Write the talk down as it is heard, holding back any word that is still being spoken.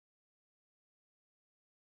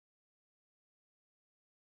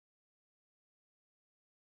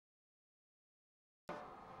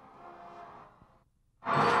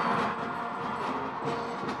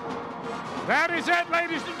That is it,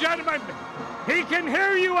 ladies and gentlemen. He can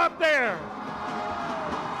hear you up there.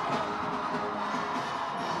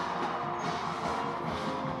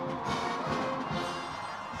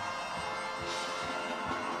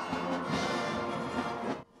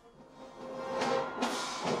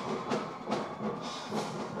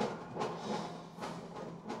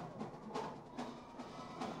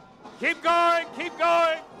 Keep going, keep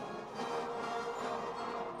going.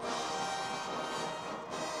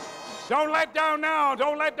 Don't let down now,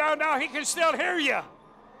 don't let down now. He can still hear you.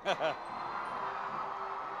 All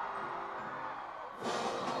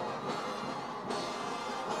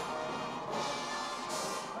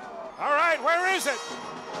right, where is it?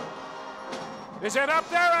 Is it up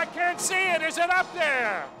there? I can't see it. Is it up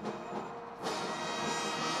there?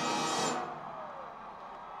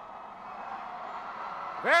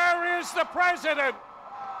 There is the president.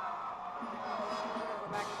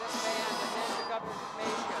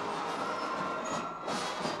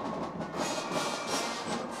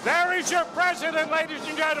 There is your president, ladies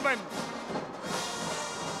and gentlemen.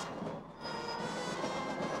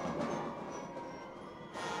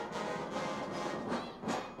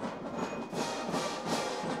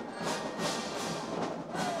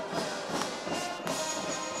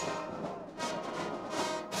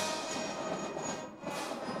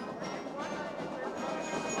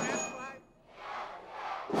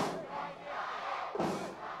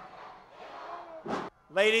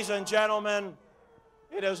 Ladies and gentlemen,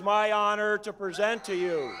 it is my honor to present to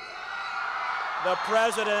you the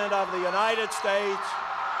President of the United States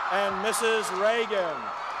and Mrs. Reagan.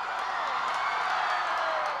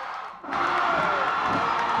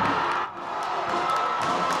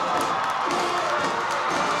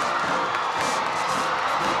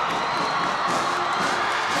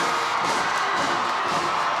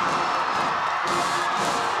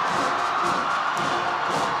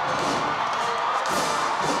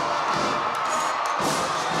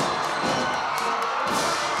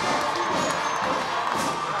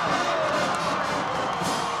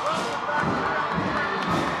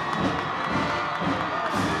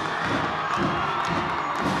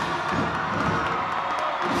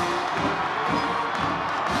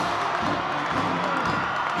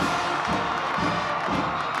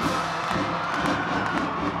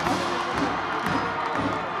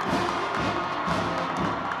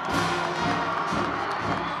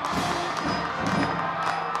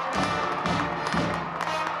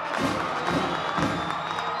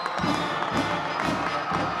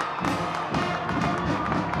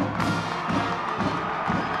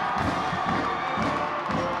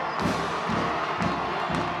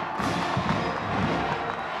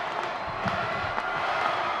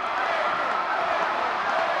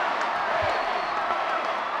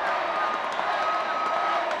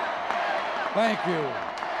 Thank you.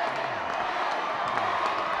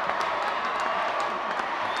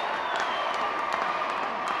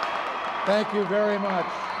 Thank you very much.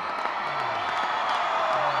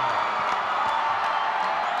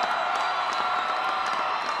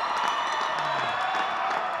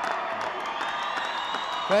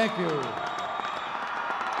 Thank you.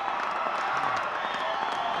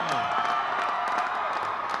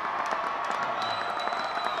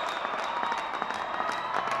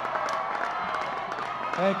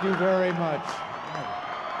 Thank you very much.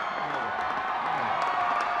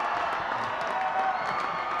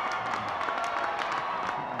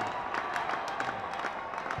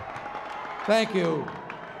 Thank you.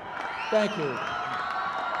 Thank you.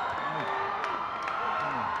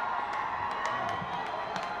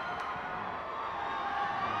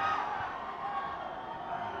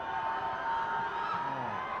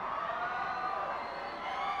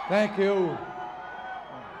 Thank you.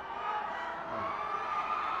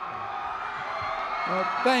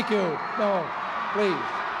 Thank you. No, please.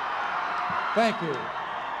 Thank you.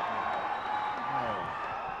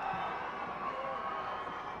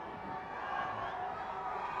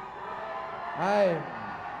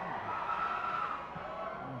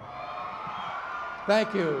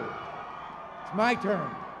 Thank you. It's my turn.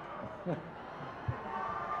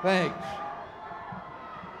 Thanks.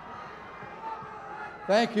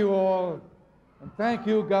 Thank you all, and thank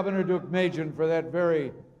you, Governor Deukmejian, for that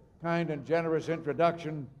very kind and generous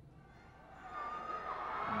introduction.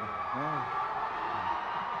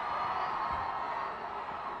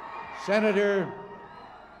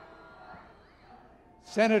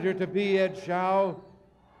 Senator to be Ed Shao,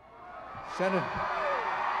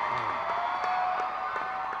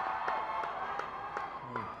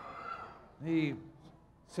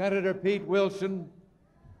 Senator Pete Wilson,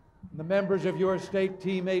 and the members of your state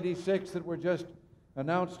Team 86 that were just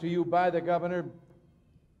announced to you by the governor.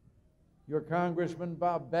 your Congressman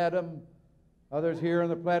Bob Badham, others here on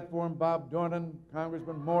the platform, Bob Dornan,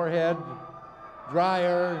 Congressman Moorhead,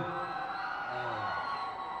 Dreyer,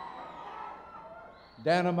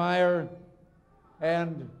 Dana Meyer,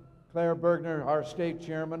 and Claire Bergner, our state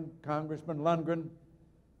chairman, Congressman Lundgren,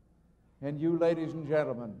 and you, ladies and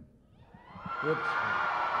gentlemen.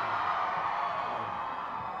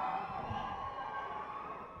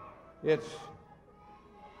 It's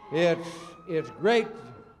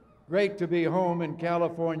great to be home in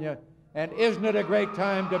California, and isn't it a great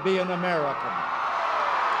time to be an American?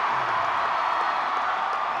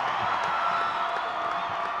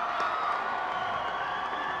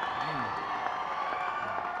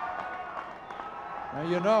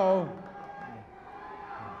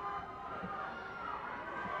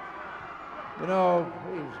 Now,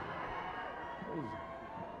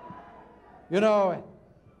 please.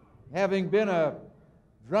 Having been a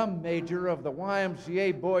drum major of the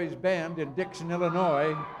YMCA Boys Band in Dixon,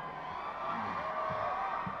 Illinois,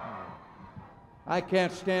 I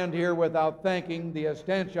can't stand here without thanking the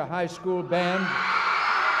Estancia High School Band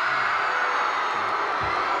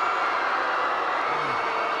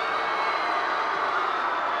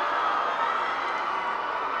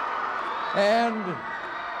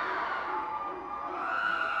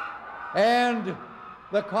and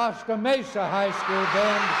the Costa Mesa High School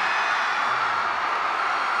Band.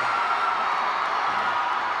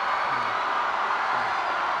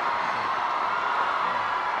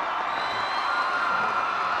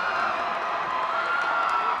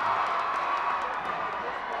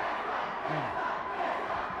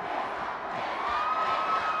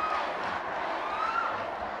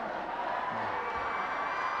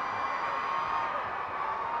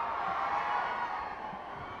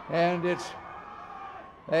 And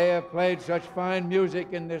they have played such fine music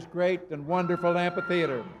in this great and wonderful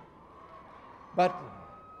amphitheater. But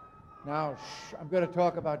now, I'm going to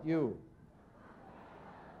talk about you.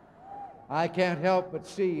 I can't help but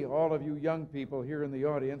see all of you young people here in the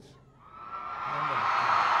audience.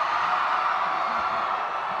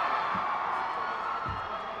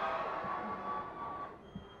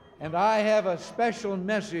 And I have a special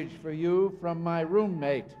message for you from my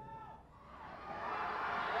roommate.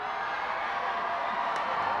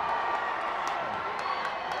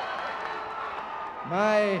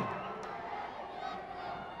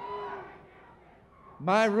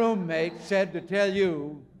 My roommate said to tell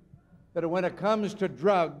you that when it comes to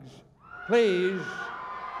drugs, please,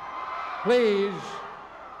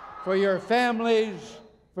 for your families,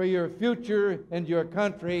 for your future and your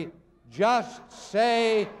country, just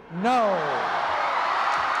say no.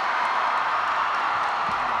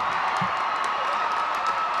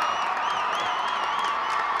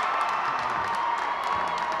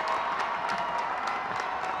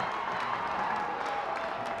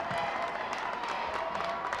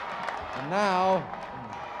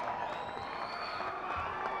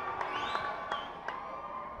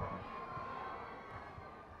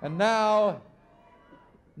 And now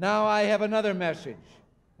I have another message,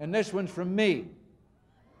 and this one's from me.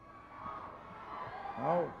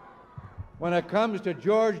 Now, when it comes to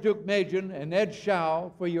George Deukmejian and Ed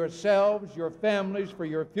Schau, for yourselves, your families, for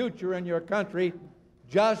your future and your country,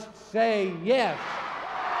 just say yes.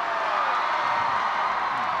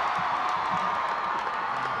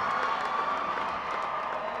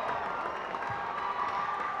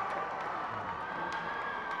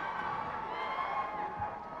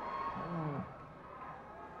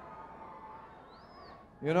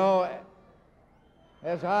 You know,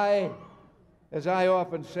 as I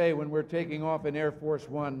often say when we're taking off in Air Force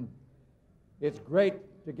One, it's great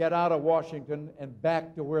to get out of Washington and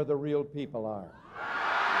back to where the real people are.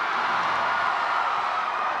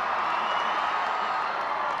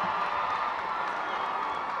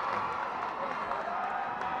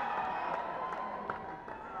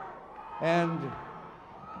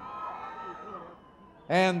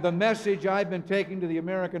 And the message I've been taking to the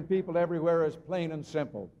American people everywhere is plain and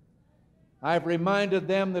simple. I've reminded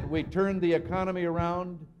them that we turned the economy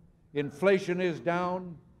around, inflation is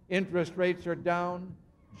down, interest rates are down,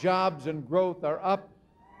 jobs and growth are up,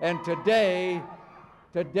 and today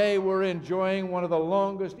we're enjoying one of the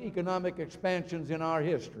longest economic expansions in our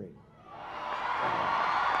history.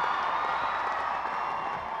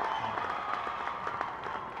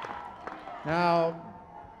 Now,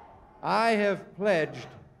 I have pledged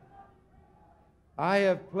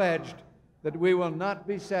that we will not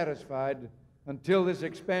be satisfied until this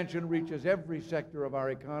expansion reaches every sector of our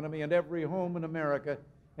economy and every home in America,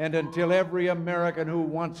 and until every American who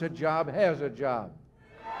wants a job has a job.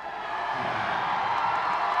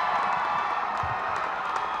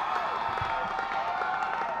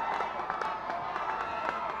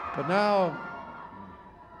 But now,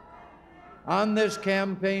 on this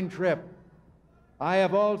campaign trip, I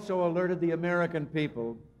have also alerted the American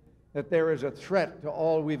people that there is a threat to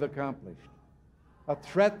all we've accomplished. A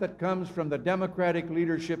threat that comes from the Democratic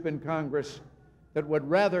leadership in Congress that would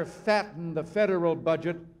rather fatten the federal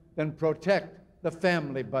budget than protect the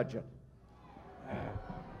family budget.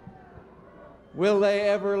 Will they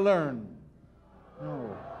ever learn?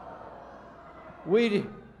 No.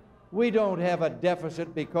 We don't have a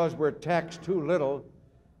deficit because we're taxed too little.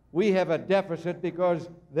 We have a deficit because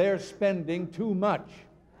they're spending too much.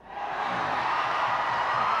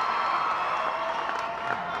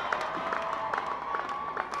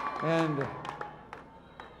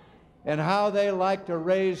 And how they like to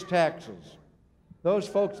raise taxes. Those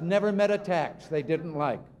folks never met a tax they didn't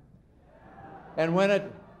like. And when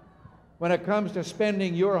it comes to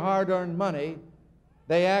spending your hard-earned money,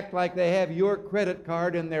 they act like they have your credit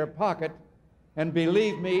card in their pocket, and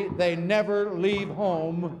believe me, they never leave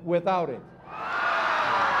home without it.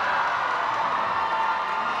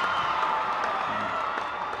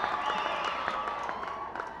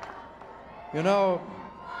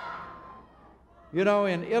 You know,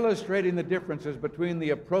 in illustrating the differences between the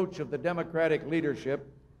approach of the Democratic leadership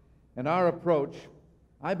and our approach,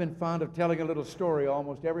 I've been fond of telling a little story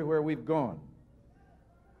almost everywhere we've gone.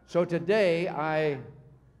 So today, I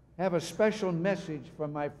have a special message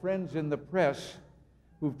from my friends in the press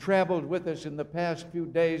who've traveled with us in the past few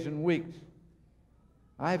days and weeks.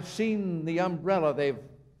 I've seen the umbrella they've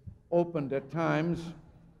opened at times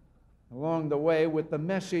along the way with the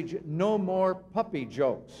message, "No more puppy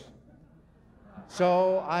jokes."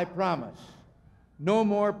 So I promise, no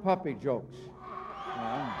more puppy jokes.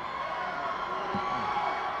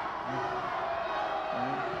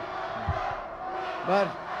 But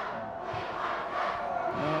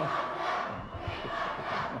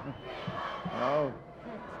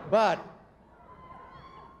but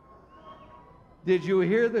did you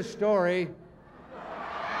hear the story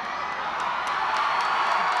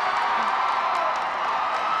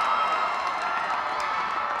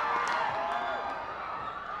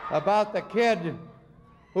about the kid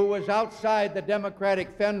who was outside the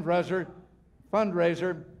Democratic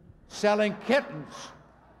fundraiser selling kittens?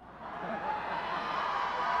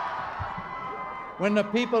 When the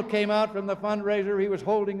people came out from the fundraiser, he was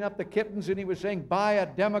holding up the kittens and he was saying, "Buy a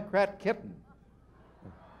Democrat kitten."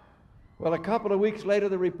 Well, a couple of weeks later,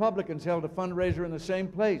 the Republicans held a fundraiser in the same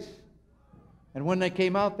place. And when they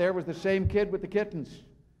came out, there was the same kid with the kittens.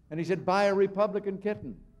 And he said, "Buy a Republican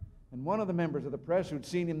kitten." And one of the members of the press who'd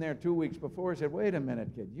seen him there 2 weeks before said, "Wait a minute,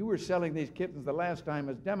 kid, you were selling these kittens the last time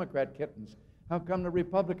as Democrat kittens. How come the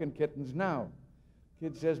Republican kittens now?"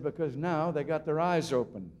 Kid says, "Because now they got their eyes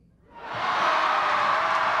open."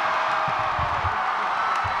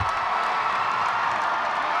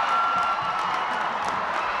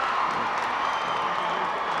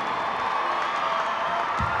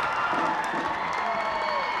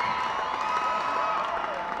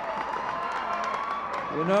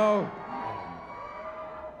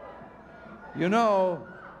 You know,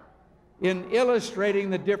 in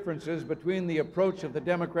illustrating the differences between the approach of the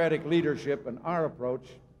Democratic leadership and our approach,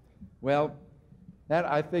 well, that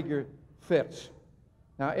I figure fits.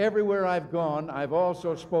 Now, everywhere I've gone, I've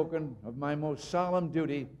also spoken of my most solemn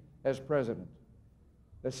duty as president,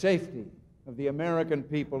 the safety of the American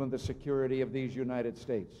people and the security of these United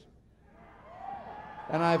States.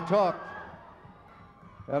 And I've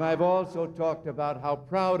also talked about how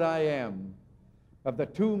proud I am of the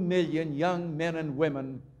 2 million young men and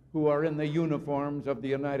women who are in the uniforms of the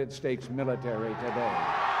United States military today.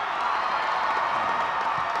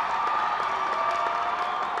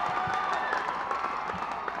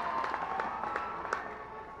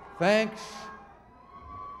 Thanks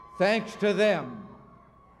to them.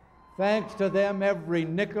 Thanks to them, every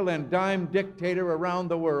nickel and dime dictator around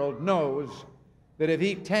the world knows that if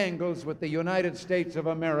he tangles with the United States of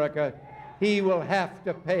America, he will have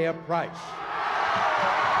to pay a price.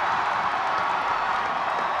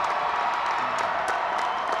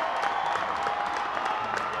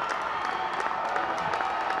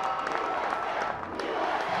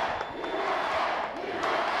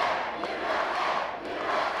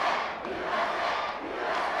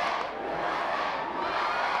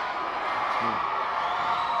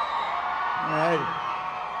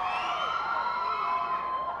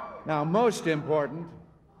 Now, most important,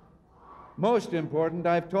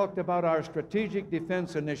 I've talked about our Strategic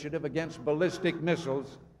Defense Initiative against ballistic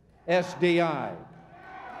missiles, SDI,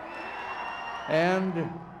 and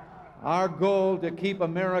our goal to keep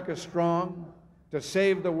America strong, to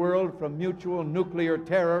save the world from mutual nuclear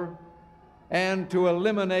terror, and to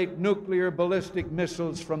eliminate nuclear ballistic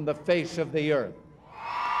missiles from the face of the earth.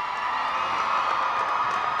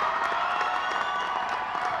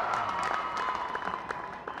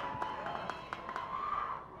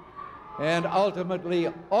 And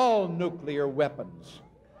ultimately, all nuclear weapons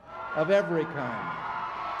of every kind.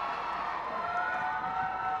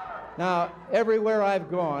 Now, everywhere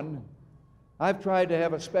I've gone, I've tried to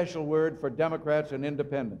have a special word for Democrats and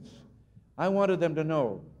independents. I wanted them to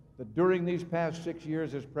know that during these past 6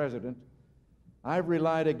 years as president, I've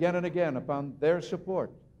relied again and again upon their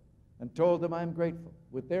support and told them I'm grateful.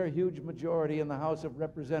 With their huge majority in the House of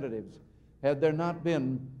Representatives, had there not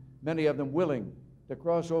been many of them willing to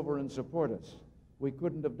cross over and support us, we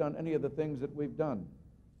couldn't have done any of the things that we've done.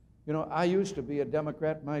 You know, I used to be a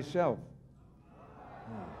Democrat myself.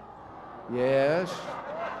 Yes.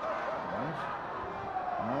 Yes.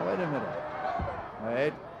 Now, wait a minute.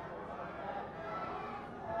 Wait.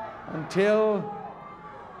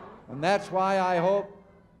 And that's why I hope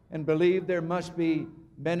and believe there must be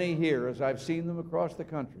many here, as I've seen them across the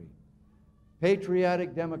country,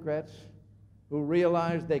 patriotic Democrats who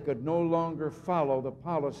realized they could no longer follow the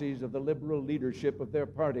policies of the liberal leadership of their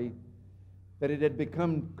party, that it had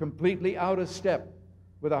become completely out of step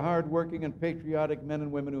with the hardworking and patriotic men and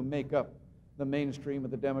women who make up the mainstream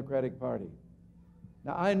of the Democratic Party.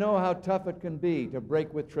 Now, I know how tough it can be to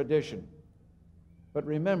break with tradition, but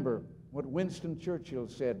remember what Winston Churchill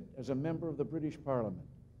said as a member of the British Parliament.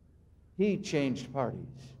 He changed parties,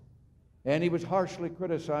 and he was harshly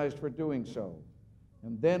criticized for doing so.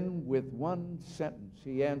 And then, with one sentence,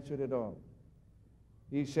 he answered it all.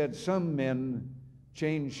 He said, "Some men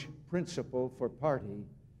change principle for party,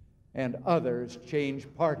 and others change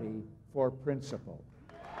party for principle."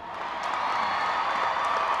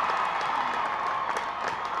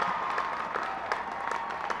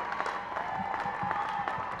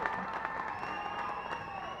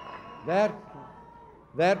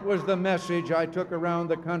 That was the message I took around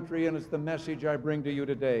the country, and it's the message I bring to you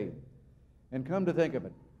today. And come to think of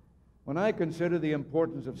it, when I consider the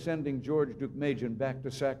importance of sending George Deukmejian back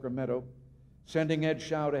to Sacramento, sending Ed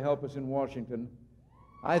Shaw to help us in Washington,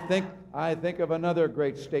 I think of another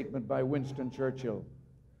great statement by Winston Churchill.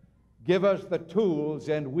 Give us the tools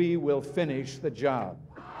and we will finish the job.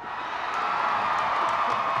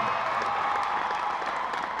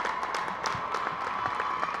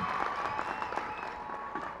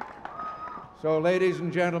 So, ladies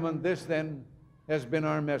and gentlemen, this then has been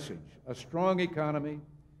our message. A strong economy,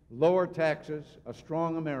 lower taxes, a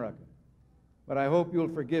strong America. But I hope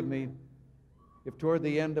you'll forgive me if toward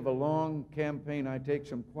the end of a long campaign I take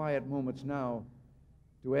some quiet moments now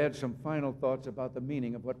to add some final thoughts about the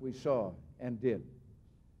meaning of what we saw and did.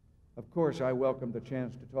 Of course, I welcome the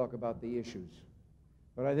chance to talk about the issues.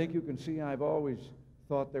 But I think you can see I've always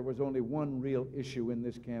thought there was only one real issue in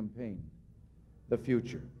this campaign: the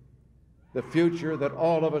future. The future that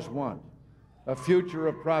all of us want. A future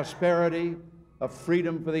of prosperity, of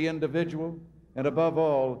freedom for the individual, and above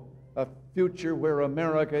all, a future where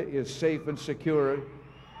America is safe and secure,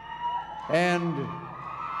 and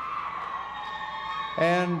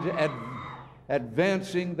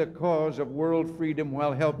advancing the cause of world freedom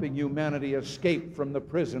while helping humanity escape from the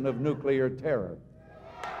prison of nuclear terror.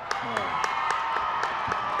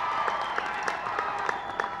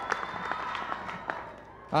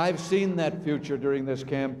 I've seen that future during this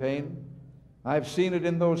campaign. I've seen it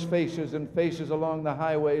in those faces and faces along the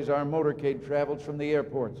highways our motorcade travels from the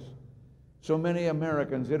airports. So many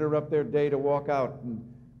Americans interrupt their day to walk out and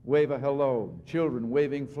wave a hello. Children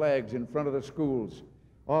waving flags in front of the schools.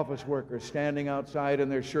 Office workers standing outside in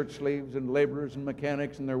their shirt sleeves, and laborers and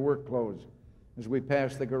mechanics in their work clothes as we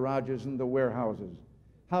pass the garages and the warehouses.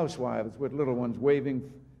 Housewives with little ones waving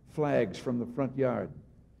flags from the front yard.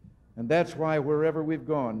 And that's why wherever we've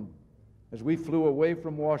gone, as we flew away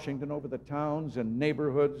from Washington over the towns and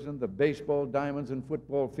neighborhoods and the baseball diamonds and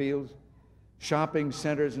football fields, shopping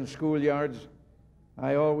centers and schoolyards,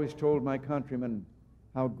 I always told my countrymen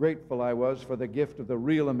how grateful I was for the gift of the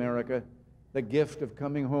real America, the gift of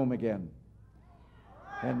coming home again.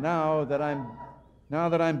 And now that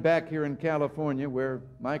I'm back here in California, where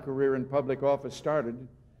my career in public office started,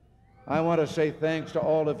 I want to say thanks to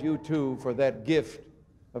all of you too for that gift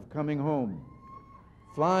of coming home.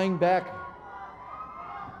 Flying back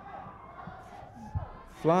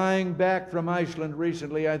from Iceland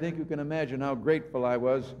recently, I think you can imagine how grateful I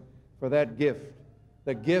was for that gift,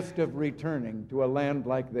 the gift of returning to a land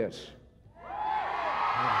like this.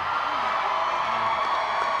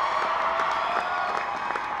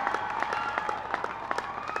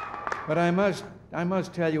 But I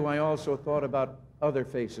must tell you, I also thought about other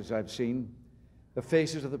faces I've seen. the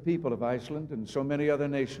faces of the people of Iceland and so many other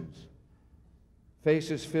nations.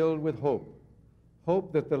 Faces filled with hope.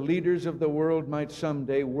 Hope that the leaders of the world might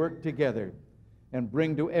someday work together and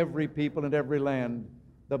bring to every people and every land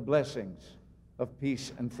the blessings of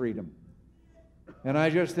peace and freedom. And I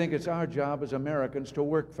just think it's our job as Americans to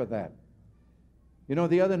work for that. You know,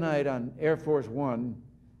 the other night on Air Force One,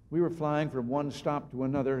 we were flying from one stop to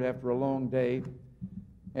another after a long day,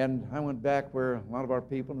 and I went back where a lot of our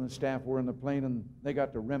people and the staff were in the plane, and they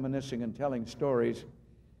got to reminiscing and telling stories.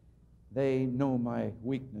 They know my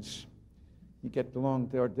weakness. You get along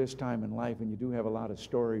toward this time in life, and you do have a lot of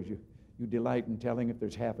stories you delight in telling if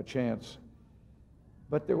there's half a chance.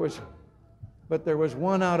 But there was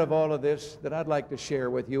one out of all of this that I'd like to share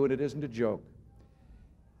with you, and it isn't a joke.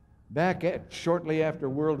 Shortly after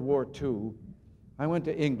World War II, I went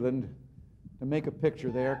to England to make a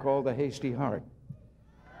picture there called The Hasty Heart.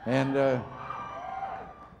 And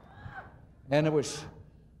it was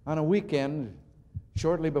on a weekend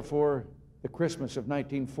shortly before the Christmas of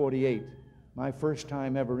 1948, my first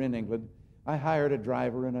time ever in England. I hired a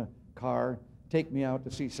driver in a car, take me out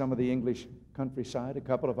to see some of the English countryside, a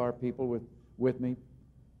couple of our people with me.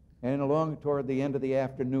 And along toward the end of the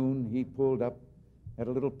afternoon, he pulled up at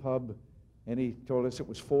a little pub, and he told us it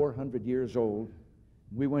was 400 years old.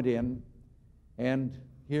 We went in, and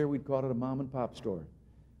here we'd call it a mom and pop store,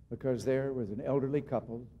 because there was an elderly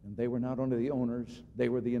couple, and they were not only the owners, they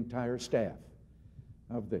were the entire staff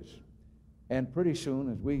of this. And pretty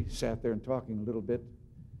soon, as we sat there and talking a little bit,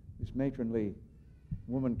 this matronly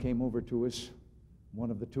woman came over to us,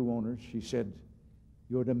 one of the two owners. She said,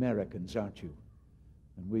 "You're the Americans, aren't you?"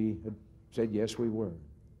 And we had said, yes, we were.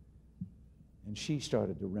 And she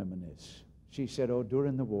started to reminisce. She said, "Oh,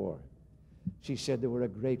 during the war," she said, "there were a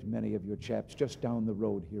great many of your chaps just down the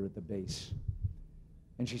road here at the base.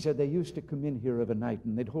 And she said they used to come in here of a night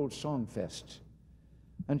and they'd hold song fests.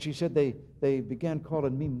 And she said they began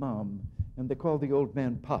calling me Mom, and they called the old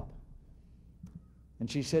man Pop. And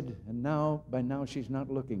she said, and by now she's not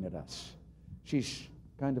looking at us. She's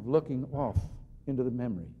kind of looking off into the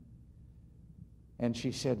memory. And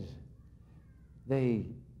she said,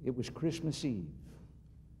 it was Christmas Eve.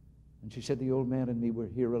 And she said the old man and me were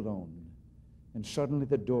here alone. And suddenly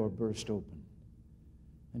the door burst open.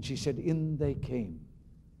 And she said, in they came.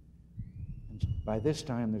 And by this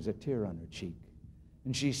time there's a tear on her cheek.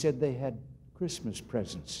 And she said they had Christmas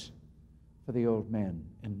presents for the old man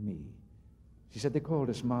and me. She said they called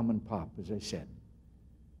us Mom and Pop, as I said.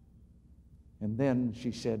 And then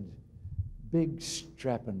she said, big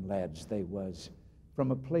strapping lads they was,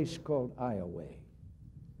 from a place called Iowa.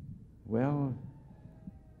 Well,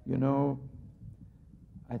 you know,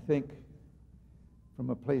 I think from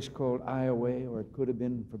a place called Iowa, or it could have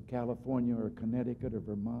been from California or Connecticut or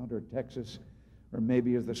Vermont or Texas, or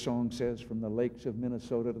maybe, as the song says, from the lakes of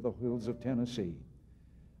Minnesota to the hills of Tennessee.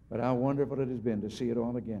 But how wonderful it has been to see it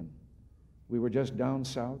all again. We were just down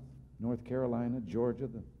south, North Carolina, Georgia,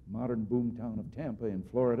 the modern boomtown of Tampa in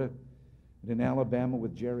Florida, and in Alabama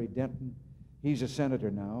with Jerry Denton. He's a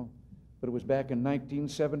senator now, but it was back in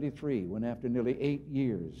 1973 when, after nearly 8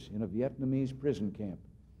 years in a Vietnamese prison camp,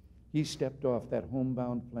 he stepped off that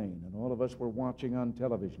homebound plane, and all of us were watching on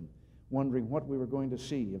television, wondering what we were going to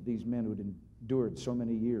see of these men who'd endured so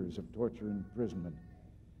many years of torture and imprisonment.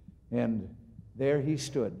 And there he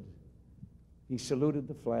stood. He saluted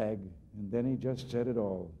the flag, and then he just said it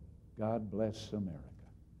all. God bless America.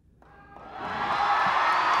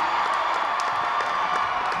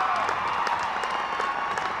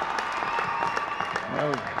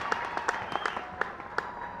 Well,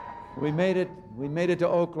 we made it to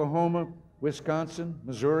Oklahoma, Wisconsin,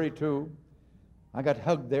 Missouri too. I got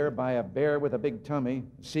hugged there by a bear with a big tummy.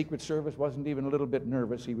 The Secret Service wasn't even a little bit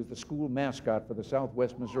nervous. He was the school mascot for the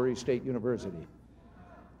Southwest Missouri State University.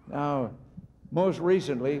 Now, most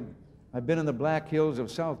recently, I've been in the Black Hills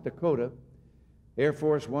of South Dakota. Air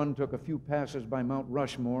Force One took a few passes by Mount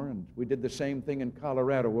Rushmore, and we did the same thing in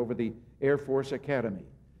Colorado over the Air Force Academy.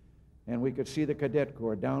 And we could see the Cadet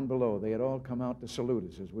Corps down below. They had all come out to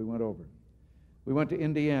salute us as we went over. We went to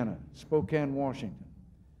Indiana, Spokane, Washington,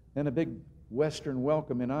 then a big Western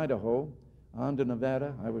welcome in Idaho, on to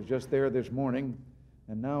Nevada. I was just there this morning,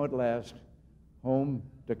 and now at last, home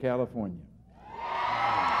to California.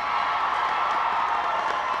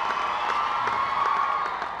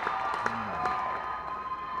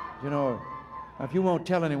 You know, if you won't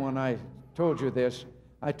tell anyone I told you this,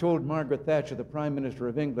 I told Margaret Thatcher, the Prime Minister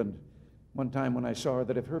of England, one time when I saw her,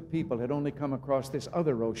 that if her people had only come across this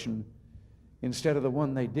other ocean instead of the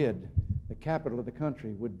one they did, the capital of the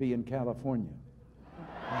country would be in California.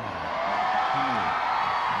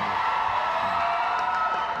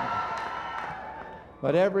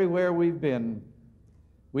 But everywhere we've been,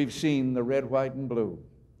 we've seen the red, white, and blue.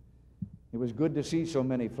 It was good to see so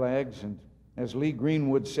many flags, and as Lee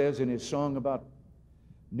Greenwood says in his song about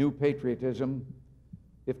new patriotism,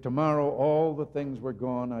 if tomorrow all the things were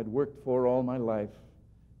gone I'd worked for all my life,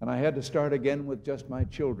 and I had to start again with just my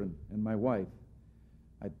children and my wife,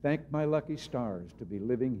 I'd thank my lucky stars to be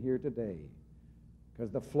living here today,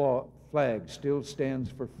 because the flag still stands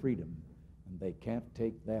for freedom, and they can't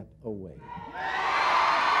take that away.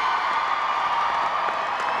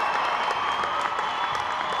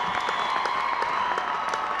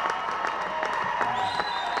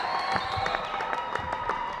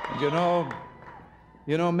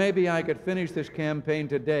 You know, maybe I could finish this campaign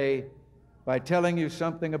today by telling you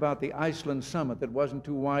something about the Iceland summit that wasn't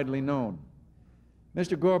too widely known.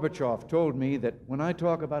 Mr. Gorbachev told me that when I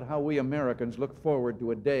talk about how we Americans look forward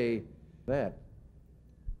to a day that,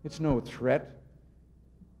 it's no threat,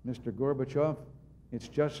 Mr. Gorbachev, it's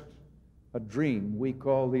just a dream we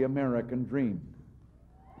call the American dream.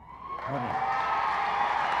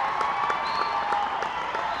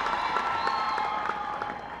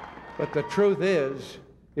 But the truth is,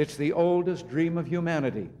 it's the oldest dream of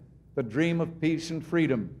humanity, the dream of peace and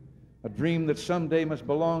freedom, a dream that someday must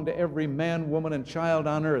belong to every man, woman, and child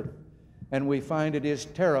on earth. And we find it is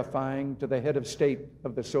terrifying to the head of state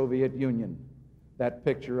of the Soviet Union, that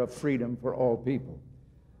picture of freedom for all people.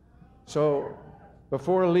 So,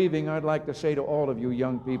 before leaving, I'd like to say to all of you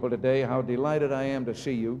young people today how delighted I am to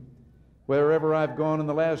see you. Wherever I've gone in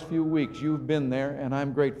the last few weeks, you've been there, and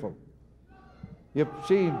I'm grateful. You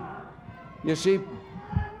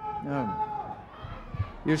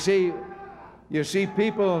see,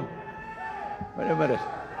 people, wait a minute,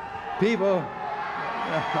 people,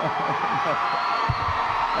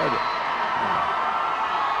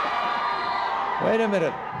 wait a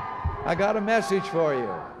minute, I got a message for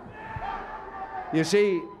you. You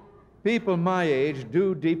see, people my age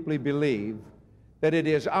do deeply believe that it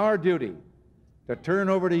is our duty to turn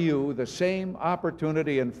over to you the same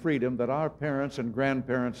opportunity and freedom that our parents and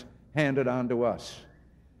grandparents handed on to us.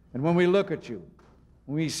 And when we look at you,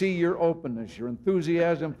 when we see your openness, your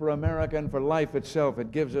enthusiasm for America and for life itself,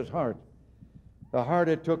 it gives us heart. The heart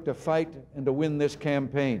it took to fight and to win this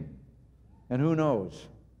campaign. And who knows,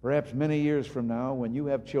 perhaps many years from now, when you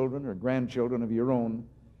have children or grandchildren of your own,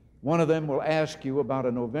 one of them will ask you about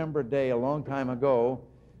a November day a long time ago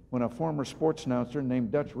when a former sports announcer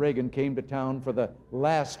named Dutch Reagan came to town for the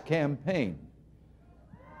last campaign.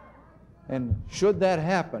 And should that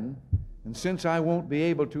happen, and since I won't be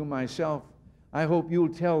able to myself, I hope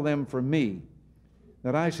you'll tell them for me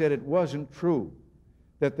that I said it wasn't true,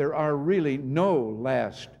 that there are really no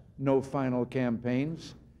last, no final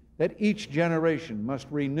campaigns, that each generation must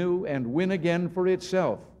renew and win again for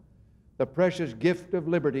itself the precious gift of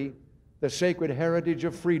liberty, the sacred heritage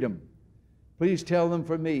of freedom. Please tell them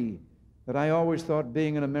for me that I always thought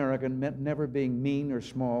being an American meant never being mean or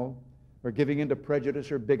small or giving into prejudice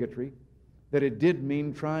or bigotry, that it did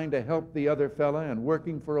mean trying to help the other fella and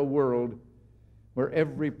working for a world where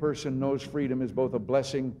every person knows freedom is both a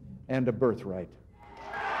blessing and a birthright.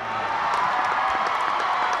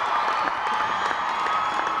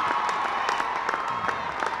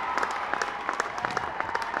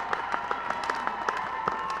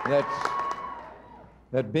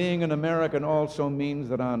 That being an American also means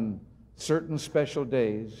that on certain special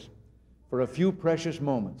days, for a few precious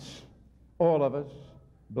moments, all of us,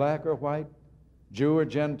 black or white, Jew or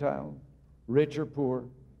Gentile, rich or poor,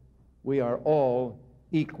 we are all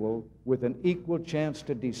equal with an equal chance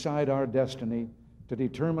to decide our destiny, to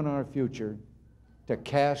determine our future, to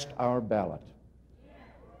cast our ballot.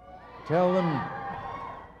 Tell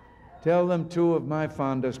them too of my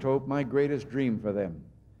fondest hope, my greatest dream for them,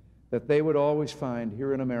 that they would always find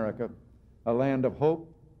here in America a land of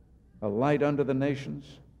hope, a light unto the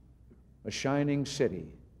nations, a shining city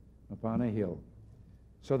upon a hill,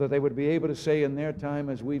 so that they would be able to say in their time,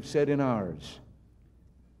 as we've said in ours,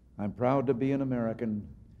 I'm proud to be an American,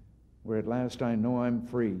 where at last I know I'm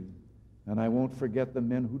free, and I won't forget the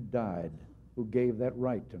men who died, who gave that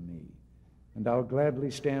right to me. And I'll gladly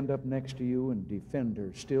stand up next to you and defend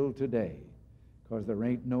her still today, because there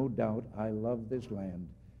ain't no doubt I love this land.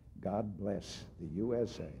 God bless the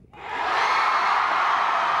USA.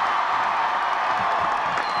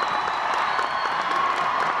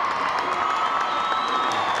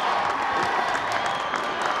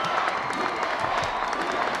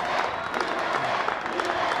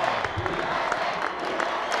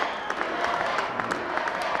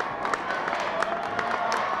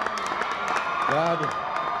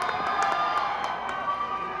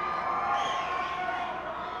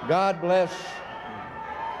 God bless.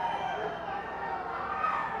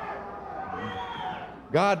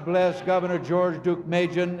 God bless Governor George Duke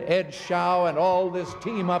Majan, Ed Shaw, and all this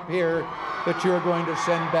team up here that you're going to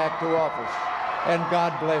send back to office. And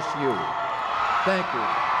God bless you. Thank you.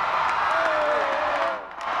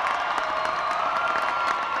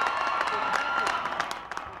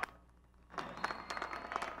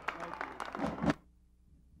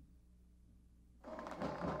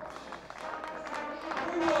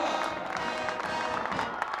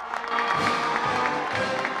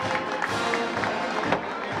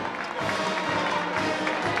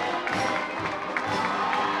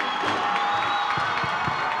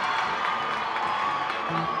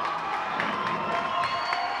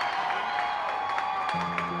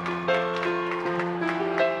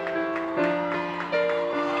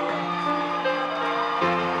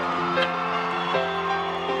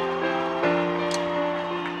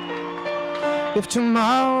 If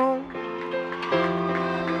tomorrow,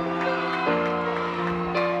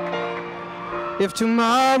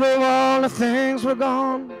 all the things were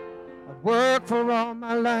gone I've worked for all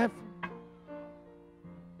my life,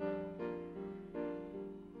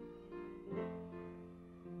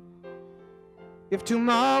 if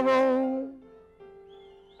tomorrow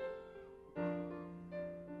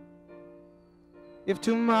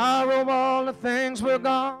all the things were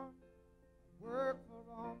gone, worked for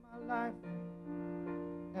all my life,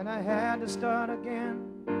 and I had to start again,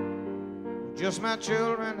 just my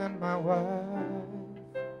children and my wife.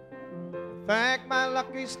 Thank my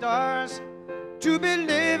lucky stars to be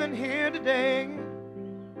living here today,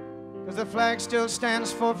 'cause the flag still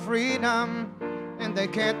stands for freedom, and they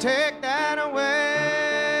can't take that away.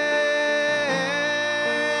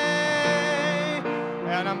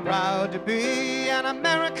 And I'm proud to be an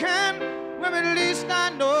American, where at least I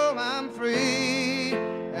know I'm free.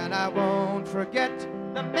 And I won't forget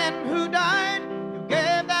the men who died, who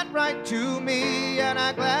gave that right to me. And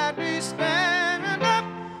I gladly stand up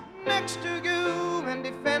next to you and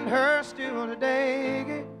defend her still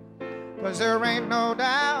today, 'cause there ain't no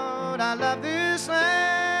doubt I love this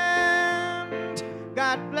land.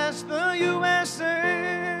 God bless the USA.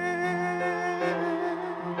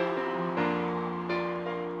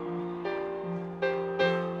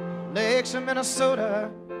 Lakes of Minnesota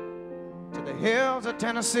to the hills of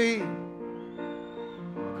Tennessee,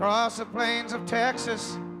 across the plains of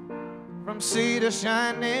Texas, from sea to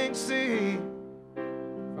shining sea,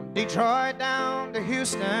 from Detroit down to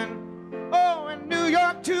Houston, oh, and New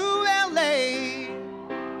York to LA,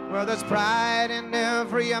 where there's pride in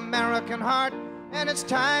every American heart, and it's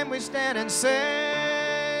time we stand and say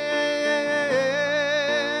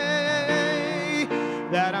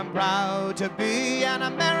that I'm proud to be an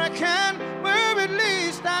American, where at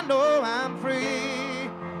least I know I'm free.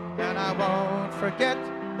 And I won't forget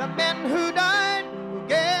the men who died, who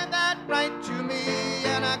gave that right to me.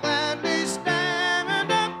 And I gladly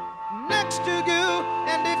stand up next to you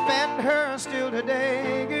and defend her still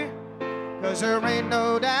today, 'cause there ain't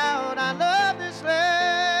no doubt I love this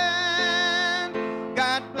land.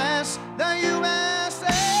 God bless the USA.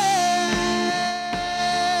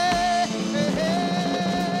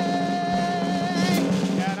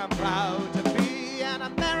 And I'm proud to be an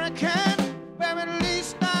American, where at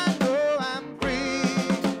least I know I'm free.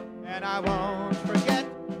 And I won't forget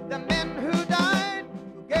the men who died,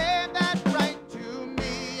 who gave that right to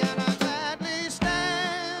me. And I gladly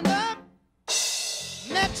stand up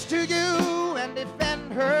next to you and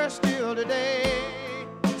defend her still today.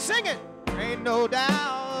 Sing it! Ain't no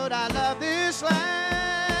doubt I love this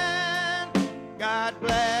land. God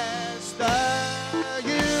bless the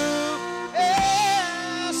USA.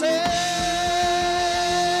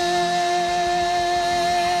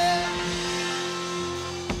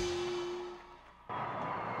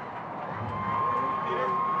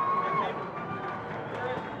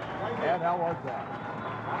 Ed, how was that?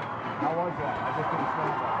 How was that? I just didn't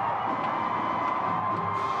stand that.